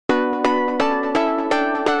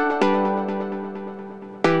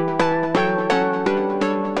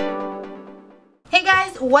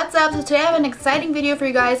what's up? So today I have an exciting video for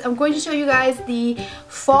you guys. I'm going to show you guys the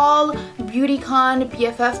fall BeautyCon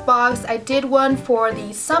BFF box. I did one for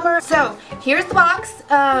the summer. So here's the box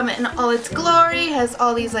in all its glory. It has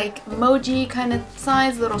all these like emoji kind of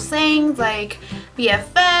signs, little sayings like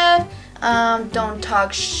BFF, don't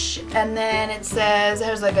talk shh, and then it says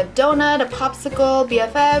there's like a donut, a popsicle,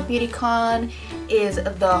 BFF, BeautyCon is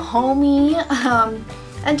the homie,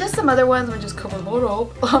 and just some other ones. Let me just cover the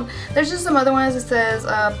photo up. There's just some other ones. It says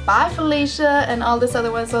bye Felicia and all this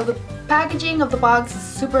other ones. So the packaging of the box is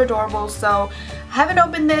super adorable. So I haven't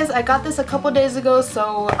opened this. I got this a couple days ago,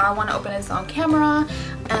 so I want to open this on camera.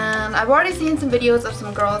 And I've already seen some videos of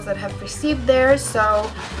some girls that have received theirs,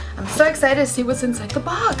 so I'm so excited to see what's inside the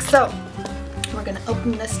box. So we're gonna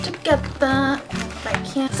open this together if I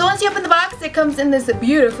can. So once you open the box, it comes in this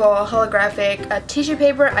beautiful holographic tissue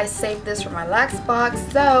paper. I saved this for my last box.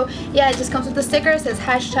 So yeah, it just comes with the sticker. It says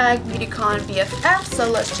hashtag BeautyCon BFF. So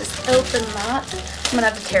let's just open that. I'm gonna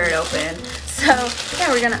have to tear it open. So yeah,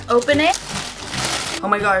 we're gonna open it. Oh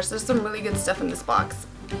my gosh, there's some really good stuff in this box.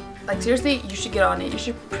 Like seriously, you should get on it. You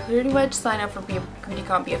should pretty much sign up for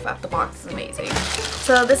BeautyCon BFF. The box is amazing.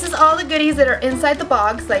 So this is all the goodies that are inside the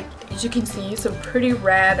box. Like as you can see, some pretty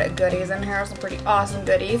rad goodies in here, some pretty awesome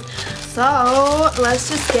goodies. So let's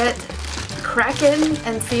just get cracking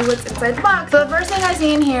and see what's inside the box. So the first thing I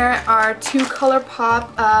see in here are two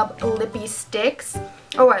ColourPop lippy sticks.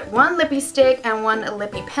 Oh wait, one lippy stick and one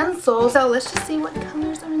lippy pencil. So let's just see what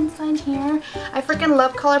colors are inside here. I freaking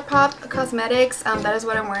love ColourPop cosmetics. That is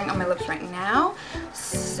what I'm wearing on my lips right now.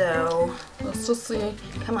 So let's just see.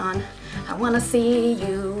 Come on, I want to see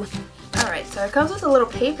you. Alright, so it comes with a little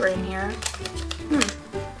paper in here.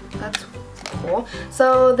 That's cool.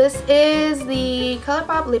 So this is the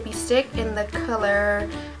ColourPop lippy stick in the color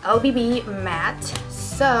LBB matte.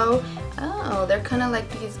 So, oh, they're kind of like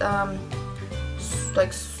these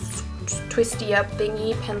like twisty up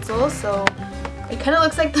thingy pencils. So it kind of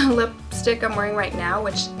looks like the lipstick I'm wearing right now,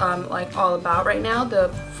 which I'm like all about right now, the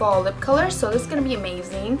fall lip color. So this is gonna be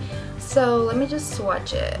amazing. So let me just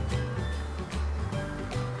swatch it.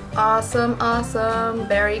 Awesome, awesome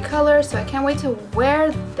berry color. So I can't wait to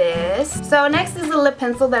wear this. So next is the lip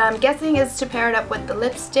pencil that I'm guessing is to pair it up with the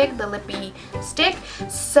lipstick, the lippy stick.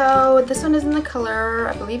 So this one is in the color,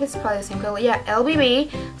 I believe it's probably the same color, yeah,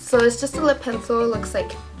 LBB. So it's just a lip pencil. It looks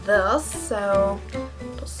like this. So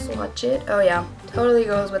just swatch it. Oh yeah, totally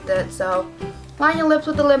goes with it. So line your lips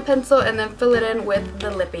with the lip pencil and then fill it in with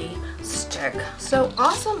the lippy stick. So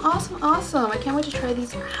awesome, awesome, awesome. I can't wait to try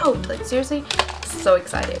these out. Like seriously, so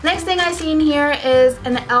excited. Next thing I see in here is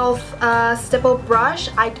an e.l.f. stipple brush.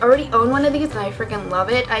 I already own one of these and I freaking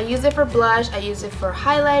love it. I use it for blush, I use it for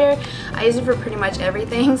highlighter, I use it for pretty much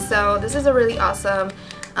everything. So this is a really awesome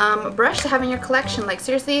brush to have in your collection. Like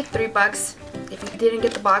seriously, $3. If you didn't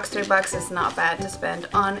get the box, $3 is not bad to spend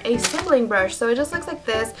on a stippling brush. So it just looks like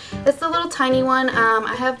this. It's the little tiny one.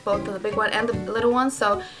 I have both the big one and the little one.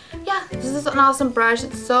 So yeah, this is an awesome brush.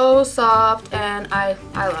 It's so soft and I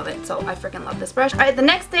love it. So I freaking love this brush. Alright, the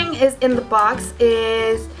next thing is in the box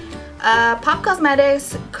is Pop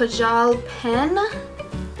Cosmetics Kajal pen.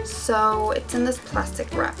 So it's in this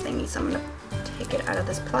plastic wrap thingy. So I'm gonna take it out of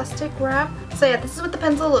this plastic wrap. So yeah, this is what the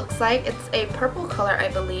pencil looks like. It's a purple color, I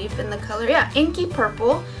believe, in the color, yeah, inky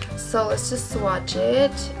purple. So let's just swatch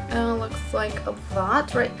it. Looks like a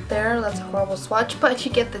that right there. That's a horrible swatch, but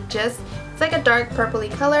you get the gist. It's like a dark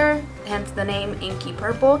purpley color, hence the name inky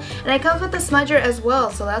purple. And it comes with the smudger as well,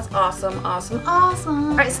 so that's awesome, awesome,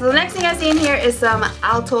 awesome. Alright, so the next thing I see in here is some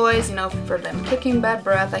Altoids, you know, for them kicking bad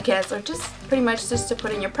breath, I guess, or just pretty much just to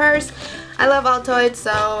put in your purse. I love Altoids,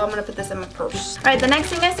 so I'm gonna put this in my purse. Alright, the next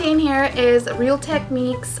thing I see in here is Real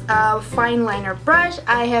Techniques fine liner brush.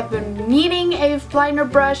 I have been needing a liner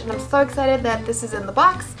brush and I'm so excited that this is in the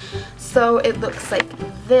box. So it looks like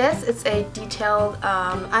this. It's a detailed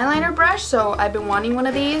eyeliner brush, so I've been wanting one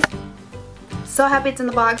of these. So happy it's in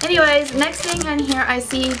the box. Anyways, next thing in here, I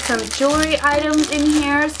see some jewelry items in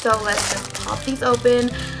here. So let's just pop these open.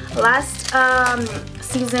 Last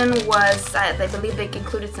season was, I believe they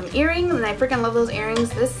included some earrings, and I freaking love those earrings.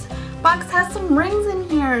 This box has some rings in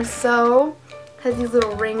here. So it has these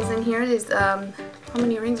little rings in here. These how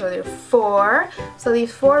many rings are there? 4. So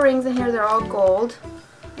these 4 rings in here, they're all gold.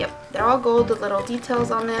 Yep, they're all gold with little details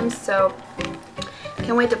on them. So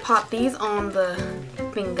can't wait to pop these on the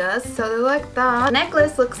fingers. So they look like that. The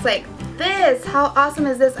necklace looks like this. How awesome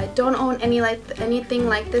is this? I don't own anything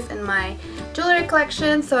like this in my jewelry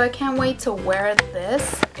collection, so I can't wait to wear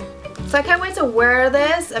this.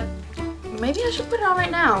 Maybe I should put it on right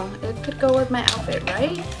now. It could go with my outfit,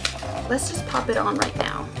 right? Let's just pop it on right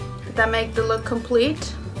now. Did that make the look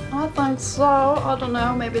complete? I think so. I don't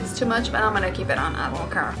know. Maybe it's too much, but I'm gonna keep it on. I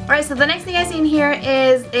don't care. Alright, so the next thing I see in here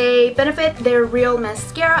is a Benefit Their Real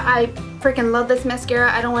Mascara. I freaking love this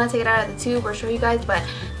mascara. I don't want to take it out of the tube or show you guys, but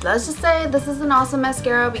let's just say this is an awesome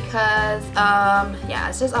mascara because yeah,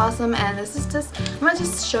 it's just awesome. And this is just, I'm gonna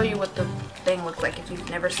just show you what the thing looks like if you've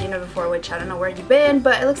never seen it before, which I don't know where you've been,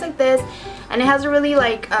 but it looks like this. And it has a really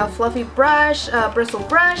like fluffy brush, bristle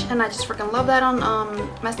brush, and I just freaking love that on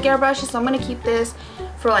mascara brushes. So I'm gonna keep this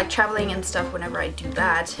for like traveling and stuff whenever I do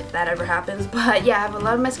that, if that ever happens. But yeah, I have a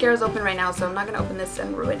lot of mascaras open right now, so I'm not gonna open this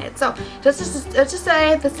and ruin it. So let's just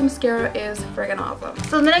say this mascara is friggin' awesome.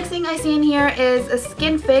 So the next thing I see in here is a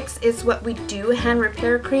Skin Fix. Is what we do, hand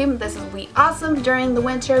repair cream. This will be awesome during the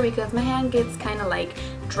winter because my hand gets kind of like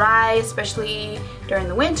dry, especially during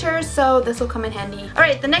the winter, so this will come in handy.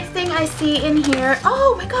 Alright, the next thing I see in here,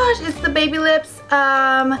 oh my gosh, it's the Baby Lips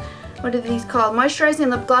what are these called? Moisturizing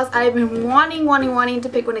lip gloss. I've been wanting to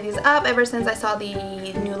pick one of these up ever since I saw the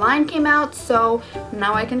new line came out, so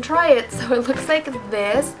now I can try it. So it looks like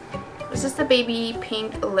this. It's just a baby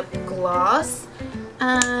pink lip gloss.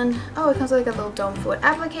 And oh, it comes with like a little dome foot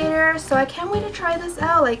applicator, so I can't wait to try this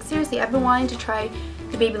out. Like seriously, I've been wanting to try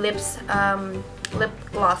the Baby Lips lip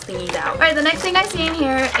gloss thingies out. Alright, the next thing I see in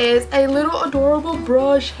here is a little adorable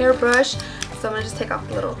brush, hair brush. So I'm gonna just take off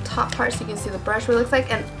the little top part so you can see the brush what it looks like,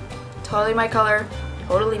 and totally my color,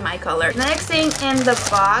 totally my color. The next thing in the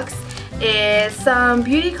box is some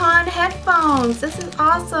BeautyCon headphones. This is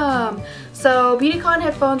awesome. So BeautyCon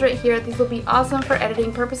headphones right here, these will be awesome for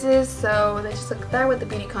editing purposes. So they just look there with the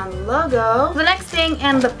BeautyCon logo. The next thing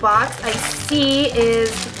in the box I see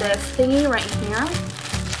is this thingy right here.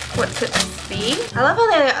 What could this be? I love how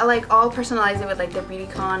they like all personalize it with like the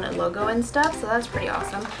BeautyCon logo and stuff, so that's pretty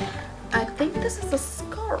awesome. I think this is a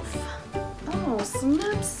scarf. Oh,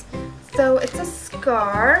 snaps. So it's a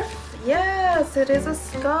scarf. Yes, it is a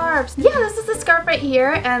scarf. Yeah, this is the scarf right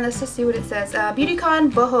here, and let's just see what it says.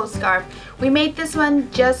 BeautyCon boho scarf. We made this one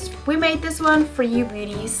for you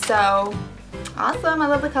beauties. So awesome, I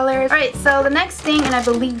love the colors. Alright, so the next thing, and I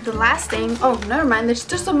believe the last thing, oh never mind, there's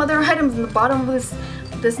just some other items in the bottom of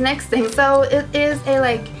this next thing. So it is a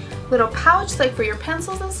like little pouch like for your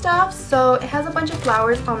pencils and stuff. So it has a bunch of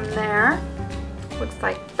flowers on there. Looks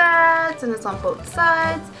like that, and it's on both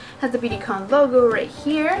sides. Has the BeautyCon logo right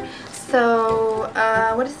here. So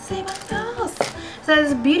what does it say about those? It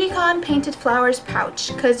says BeautyCon painted flowers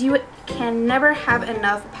pouch, because you can never have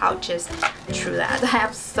enough pouches. True that. I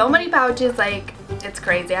have so many pouches, like it's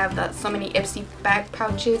crazy. I have so many Ipsy bag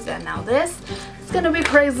pouches, and now this. It's gonna be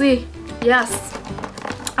crazy. Yes.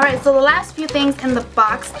 Alright, so the last few things in the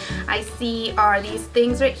box I see are these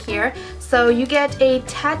things right here. So you get a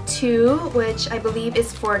tattoo, which I believe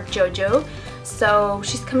is for JoJo. So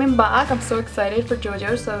she's coming back. I'm so excited for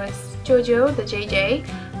JoJo. So it's JoJo, the JJ,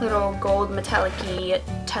 little gold metallic-y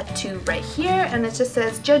tattoo right here. And it just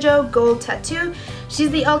says JoJo Gold Tattoo.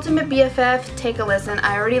 She's the ultimate BFF. Take a listen.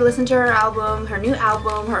 I already listened to her album, her new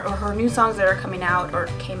album, her new songs that are coming out or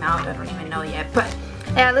came out. I don't even know yet. But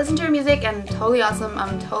yeah, I listen to her music and totally awesome.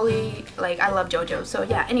 I'm totally, like, I love JoJo. So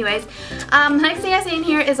yeah, anyways, the next thing I see in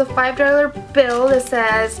here is a $5 bill that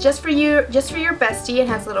says just for your bestie, and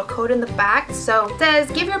has a little code in the back. So it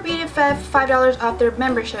says give your BFF $5 off their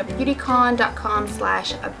membership,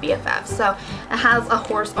 beautycon.com/BFF. So it has a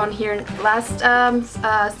horse on here. Last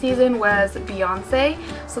season was Beyonce,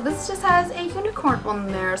 so this just has a unicorn on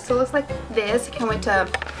there. So it looks like this. Can't wait to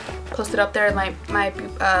post it up there. My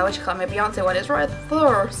Beyonce one is right there.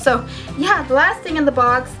 So yeah, the last thing in the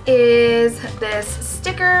box is this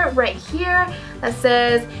sticker right here that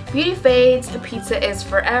says beauty fades, pizza is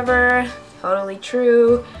forever. Totally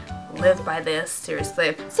true. Live by this,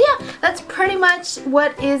 seriously. So yeah, that's pretty much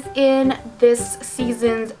what is in this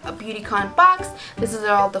season's BeautyCon box. This is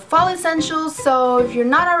all the fall essentials, so if you're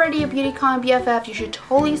not already a BeautyCon BFF, you should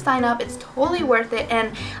totally sign up. It's totally worth it,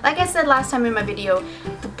 and like I said last time in my video,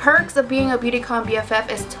 the perks of being a BeautyCon BFF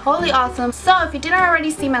is totally awesome. So if you didn't already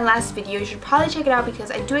see my last video, you should probably check it out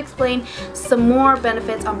because I do explain some more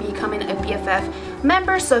benefits on becoming a BFF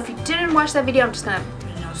member. So if you didn't watch that video, I'm just gonna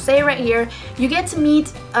say right here, you get to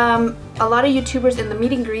meet a lot of YouTubers in the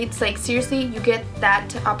meet and greets. Like seriously, you get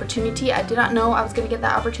that opportunity. I did not know I was gonna get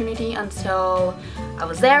that opportunity until I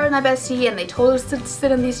was there with my bestie and they told us to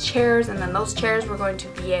sit in these chairs, and then those chairs were going to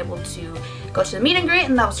be able to go to the meet and greet,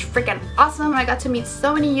 and that was freaking awesome. I got to meet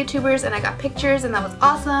so many YouTubers and I got pictures, and that was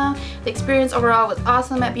awesome. The experience overall was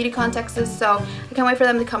awesome at BeautyCon Texas, so I can't wait for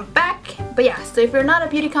them to come back. But yeah, so if you're not a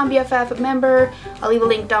BeautyCon BFF member, I'll leave a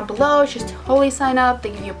link down below. Just totally sign up.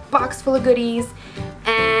 They give you a box full of goodies.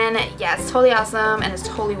 And yeah, it's totally awesome and it's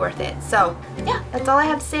totally worth it. So yeah, that's all I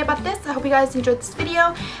have to say about this. I hope you guys enjoyed this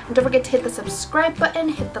video, and don't forget to hit the subscribe button,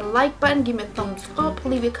 hit the like button, give me a thumbs up,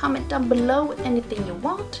 leave a comment down below with anything you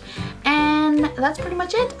want, and that's pretty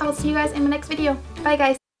much it. I'll see you guys in my next video. Bye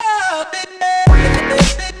guys.